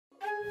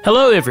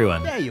Hello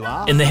everyone! There you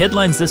are. In the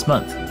headlines this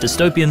month,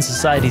 Dystopian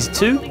Societies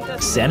 2,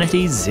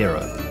 Sanity 0.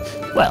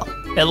 Well,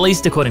 at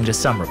least according to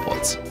some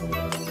reports.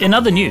 In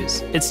other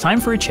news, it's time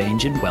for a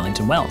change in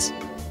Wellington Wells.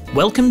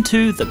 Welcome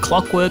to the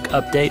Clockwork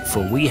update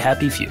for We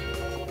Happy Few.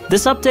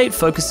 This update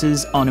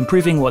focuses on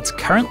improving what's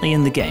currently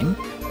in the game,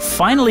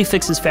 finally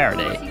fixes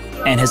Faraday,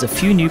 and has a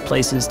few new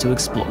places to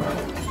explore.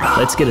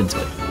 Let's get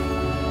into it.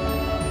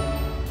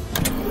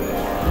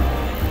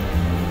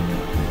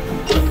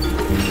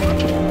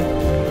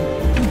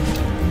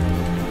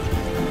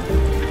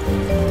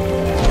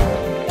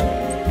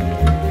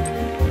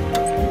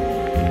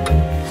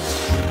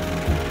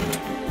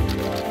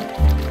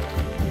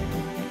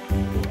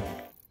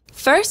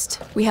 First,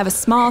 we have a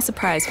small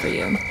surprise for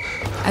you.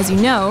 As you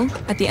know,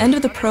 at the end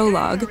of the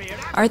prologue,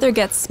 Arthur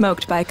gets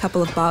smoked by a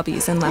couple of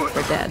bobbies and left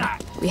for dead.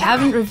 We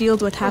haven't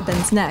revealed what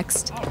happens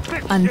next,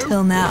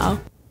 until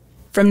now.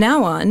 From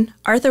now on,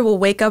 Arthur will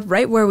wake up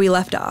right where we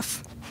left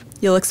off.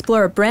 You'll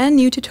explore a brand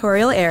new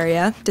tutorial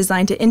area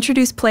designed to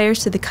introduce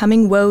players to the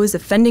coming woes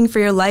of fending for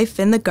your life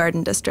in the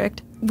Garden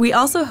District. We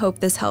also hope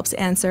this helps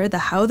answer the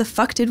 "how the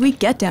fuck did we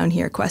get down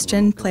here"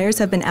 question players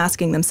have been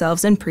asking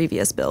themselves in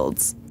previous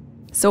builds.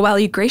 So while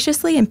you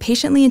graciously and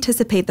patiently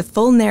anticipate the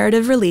full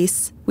narrative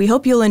release, we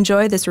hope you'll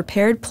enjoy this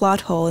repaired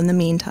plot hole in the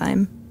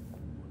meantime.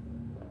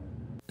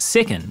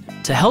 Second,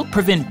 to help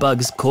prevent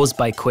bugs caused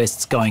by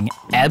quests going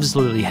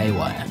absolutely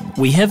haywire,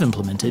 we have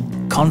implemented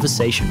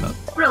conversation mode.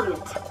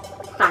 Brilliant.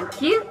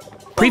 Thank you.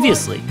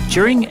 Previously,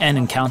 during an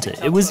encounter,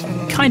 it was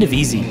kind of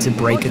easy to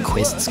break a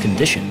quest's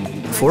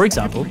condition. For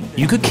example,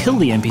 you could kill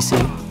the NPC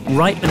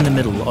right in the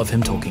middle of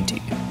him talking to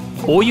you.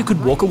 Or you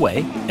could walk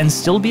away and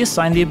still be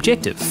assigned the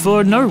objective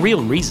for no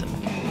real reason.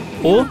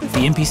 Or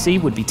the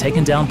NPC would be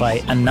taken down by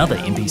another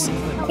NPC.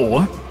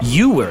 Or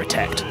you were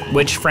attacked,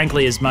 which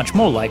frankly is much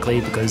more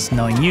likely because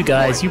knowing you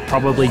guys, you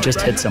probably just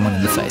hit someone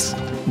in the face.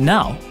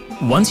 Now,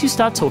 once you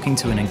start talking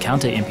to an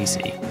encounter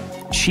NPC,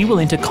 she will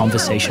enter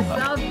conversation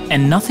mode,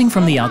 and nothing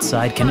from the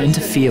outside can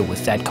interfere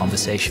with that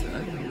conversation.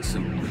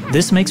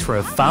 This makes for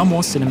a far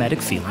more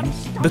cinematic feeling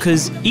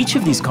because each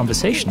of these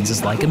conversations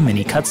is like a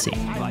mini cutscene.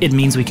 It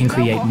means we can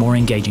create more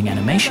engaging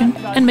animation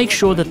and make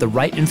sure that the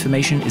right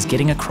information is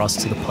getting across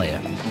to the player.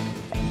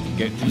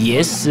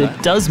 Yes, it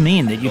does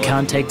mean that you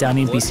can't take down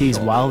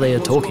NPCs while they are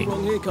talking.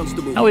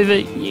 However,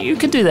 you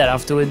can do that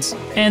afterwards,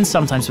 and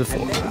sometimes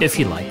before, if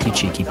you like, you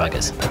cheeky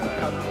buggers.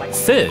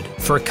 Third,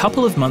 for a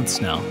couple of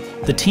months now,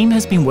 the team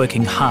has been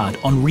working hard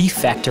on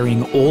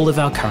refactoring all of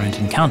our current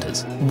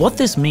encounters. What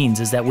this means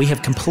is that we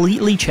have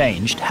completely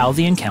changed how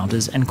the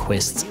encounters and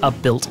quests are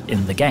built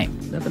in the game.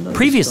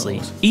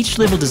 Previously, each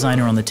level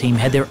designer on the team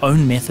had their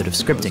own method of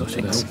scripting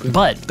things,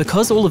 but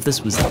because all of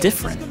this was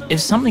different, if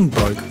something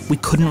broke, we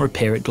couldn't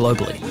repair it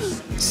globally.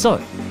 So,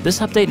 this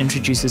update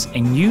introduces a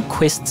new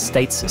quest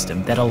state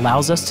system that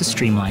allows us to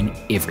streamline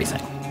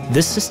everything.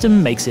 This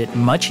system makes it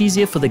much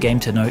easier for the game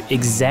to know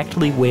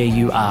exactly where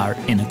you are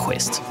in a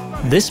quest.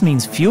 This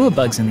means fewer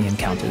bugs in the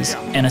encounters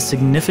and a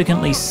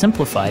significantly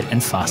simplified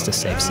and faster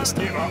save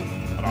system.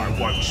 And I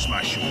won't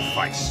smash your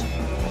face.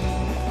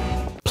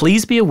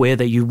 Please be aware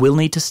that you will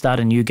need to start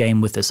a new game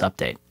with this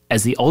update,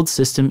 as the old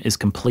system is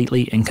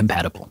completely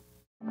incompatible.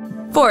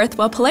 Fourth,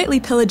 while politely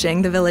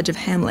pillaging the village of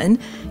Hamlin,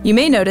 you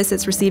may notice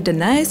it's received a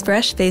nice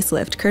fresh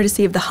facelift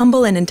courtesy of the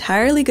humble and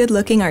entirely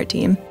good-looking art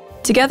team.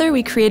 Together,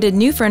 we created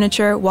new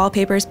furniture,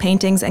 wallpapers,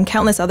 paintings, and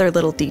countless other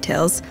little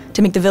details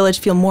to make the village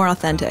feel more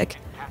authentic.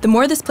 The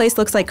more this place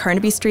looks like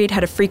Carnaby Street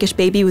had a freakish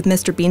baby with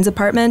Mr. Bean's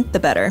apartment, the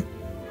better.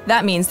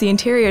 That means the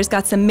interiors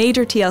got some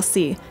major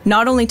TLC,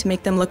 not only to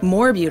make them look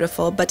more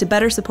beautiful, but to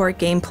better support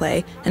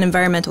gameplay and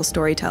environmental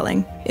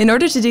storytelling. In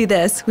order to do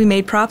this, we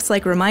made props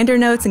like reminder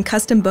notes and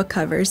custom book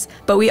covers,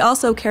 but we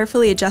also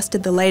carefully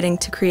adjusted the lighting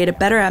to create a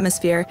better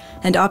atmosphere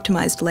and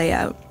optimized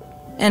layout.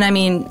 And I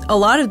mean, a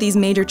lot of these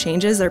major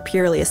changes are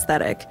purely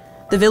aesthetic.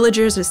 The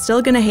villagers are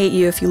still gonna hate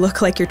you if you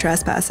look like you're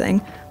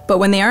trespassing, but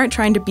when they aren't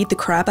trying to beat the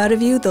crap out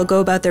of you, they'll go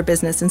about their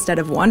business instead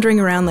of wandering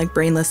around like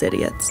brainless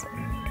idiots.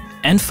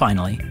 And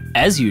finally,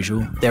 as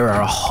usual, there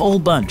are a whole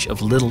bunch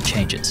of little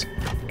changes.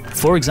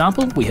 For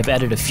example, we have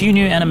added a few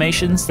new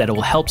animations that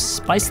will help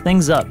spice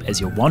things up as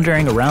you're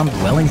wandering around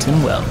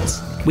Wellington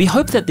Wells. We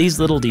hope that these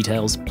little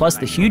details, plus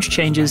the huge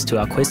changes to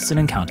our quests and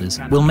encounters,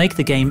 will make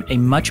the game a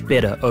much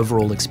better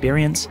overall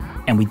experience,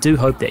 and we do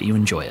hope that you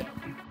enjoy it.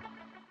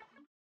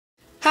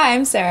 Hi,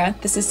 I'm Sarah.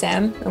 This is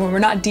Sam, and when we're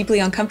not deeply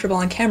uncomfortable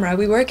on camera,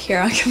 we work here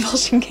on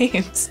Compulsion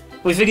Games.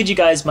 We figured you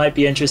guys might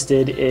be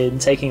interested in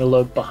taking a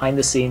look behind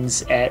the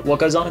scenes at what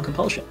goes on in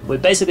Compulsion. We're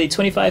basically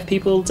 25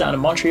 people down in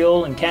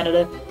Montreal in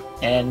Canada,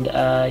 and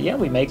yeah,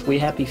 we make We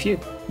Happy Few.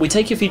 We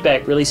take your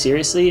feedback really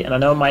seriously, and I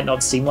know it might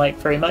not seem like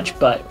very much,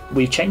 but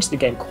we've changed the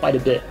game quite a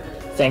bit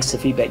thanks to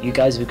feedback you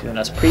guys have given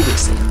us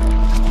previously.